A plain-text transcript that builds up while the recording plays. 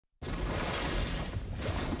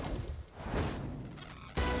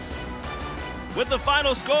with the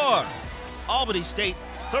final score, Albany State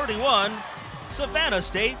 31, Savannah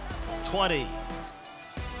State 20.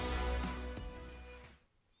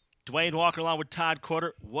 Dwayne Walker along with Todd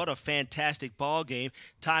Quarter. What a fantastic ball game.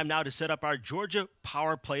 Time now to set up our Georgia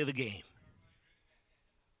power play of the game.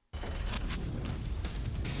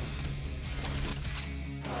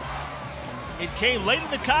 It came late in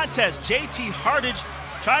the contest. J.T. Hardage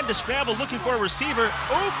trying to scramble, looking for a receiver.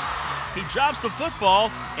 Oops! He drops the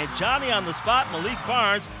football, and Johnny on the spot, Malik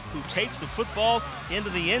Barnes, who takes the football into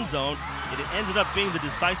the end zone. It ended up being the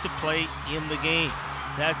decisive play in the game.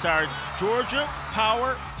 That's our Georgia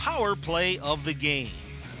power play of the game.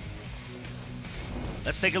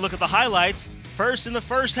 Let's take a look at the highlights. First in the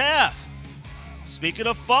first half. Speaking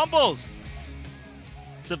of fumbles,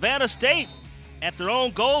 Savannah State at their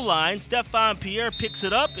own goal line. Stephon Pierre picks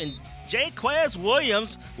it up, and Jaquez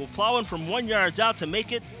Williams will plow in from 1 yard out to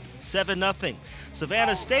make it 7-0.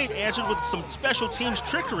 Savannah State answered with some special teams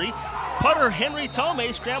trickery. Putter Henry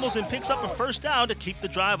Tomei scrambles and picks up a first down to keep the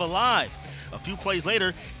drive alive. A few plays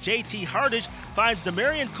later, J.T. Hardage finds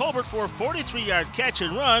Demarion Colbert for a 43-yard catch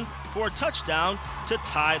and run for a touchdown to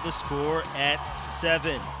tie the score at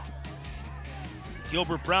 7.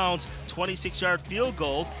 Gilbert Brown's 26-yard field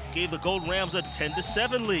goal gave the Golden Rams a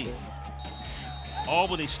 10-7 lead.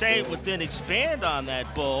 Albany State would then expand on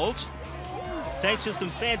that bulge thanks to some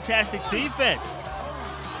fantastic defense.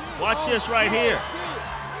 Watch this right here.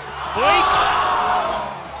 Blink!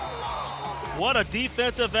 What a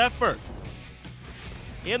defensive effort.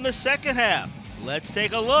 In the second half, let's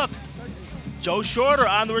take a look. Joe Shorter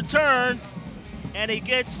on the return, and he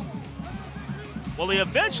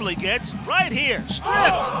eventually gets right here, stripped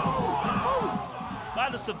by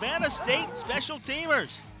the Savannah State special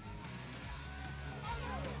teamers.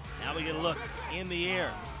 Now we get a look in the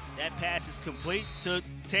air. That pass is complete to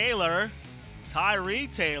Taylor, Tyree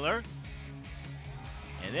Taylor.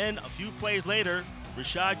 And then a few plays later,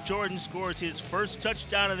 Rashad Jordan scores his first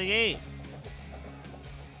touchdown of the game.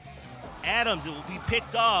 Adams, it will be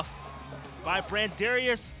picked off by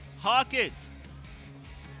Brandarius Hawkins.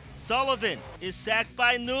 Sullivan is sacked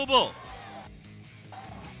by Newble.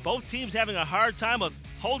 Both teams having a hard time of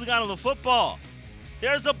holding on to the football.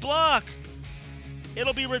 There's a block.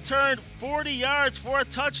 It'll be returned 40 yards for a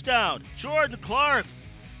touchdown. Jordan Clark.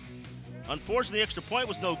 Unfortunately, the extra point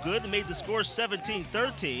was no good and made the score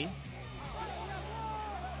 17-13.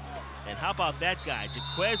 And how about that guy,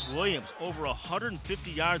 Jaquez Williams, over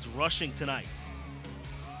 150 yards rushing tonight.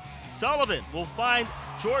 Sullivan will find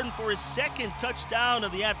Jordan for his second touchdown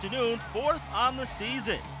of the afternoon, 4th on the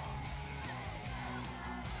season.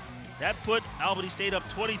 That put Albany State up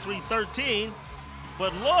 23-13.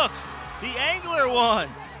 But look, the angler won.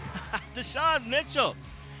 Deshaun Mitchell,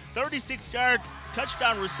 36-yard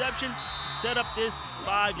touchdown reception, set up this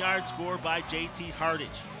 5-yard score by J.T. Hardage.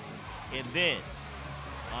 And then,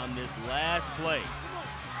 on this last play,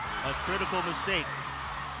 a critical mistake.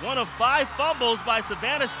 One of 5 fumbles by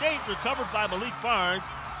Savannah State recovered by Malik Barnes,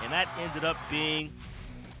 and that ended up being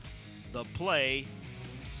the play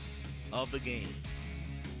of the game.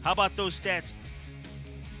 How about those stats,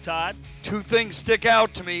 Todd? 2 things stick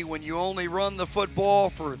out to me when you only run the football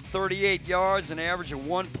for 38 yards, an average of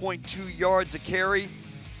 1.2 yards a carry,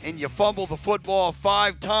 and you fumble the football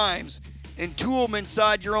 5 times, and 2 of them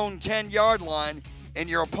inside your own 10-yard line, and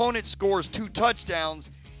your opponent scores 2 touchdowns.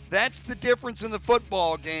 That's the difference in the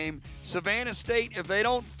football game. Savannah State, if they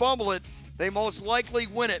don't fumble it, they most likely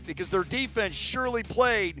win it because their defense surely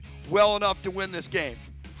played well enough to win this game.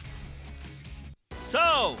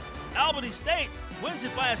 So, Albany State wins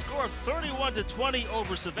it by a score of 31-20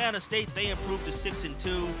 over Savannah State. They improved to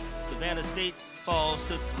 6-2. Savannah State falls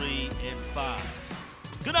to 3-5.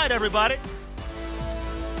 Good night, everybody.